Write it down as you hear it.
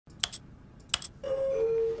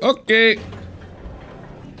Okay.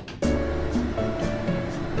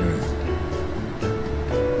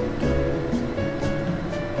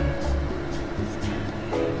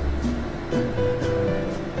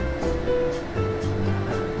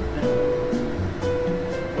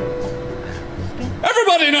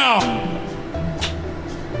 Everybody now!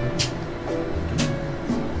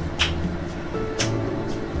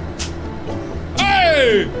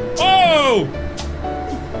 Hey! Oh!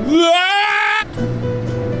 Ah!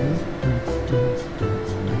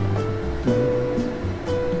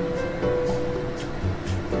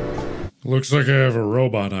 Looks like I have a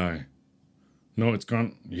robot eye. No, it's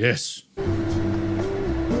gone. Yes.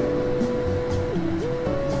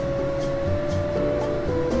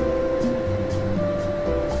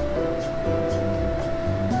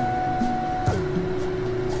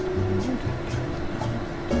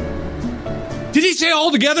 Did he say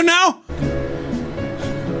all together now?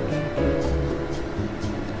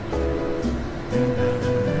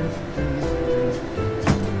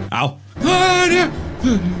 Ow.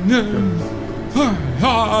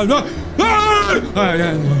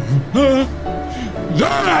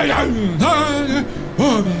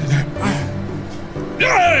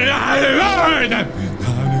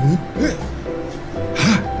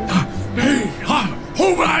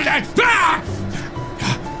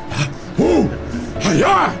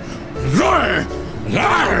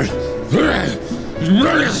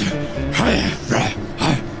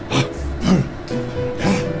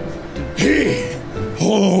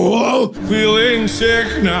 Feeling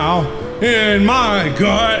sick now in my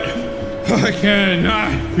gut. I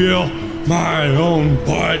cannot feel my own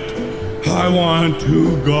butt. I want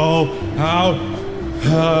to go out,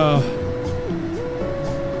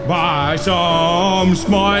 buy some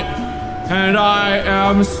smut, and I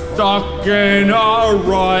am stuck in a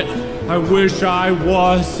rut. I wish I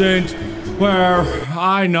wasn't where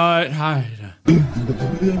I nut. Ow.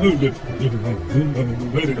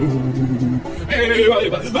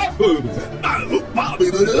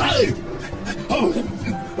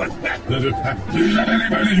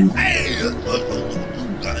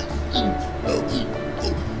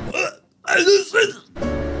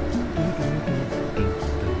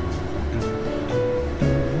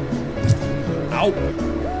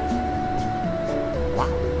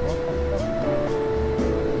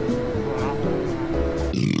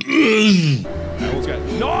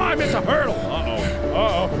 No, I missed a hurdle. Uh-oh.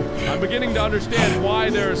 Uh-oh. I'm beginning to understand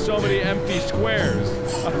why there are so many empty squares.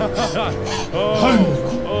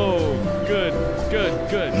 Oh, good.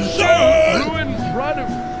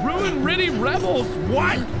 Ruin Ritty Rebels.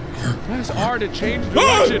 What? Press R to change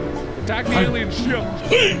direction. Attack the alien ship.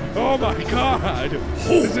 Oh my god.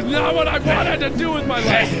 This is not what I wanted to do with my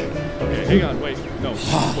life. Okay, hang on, wait. No,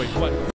 wait, what?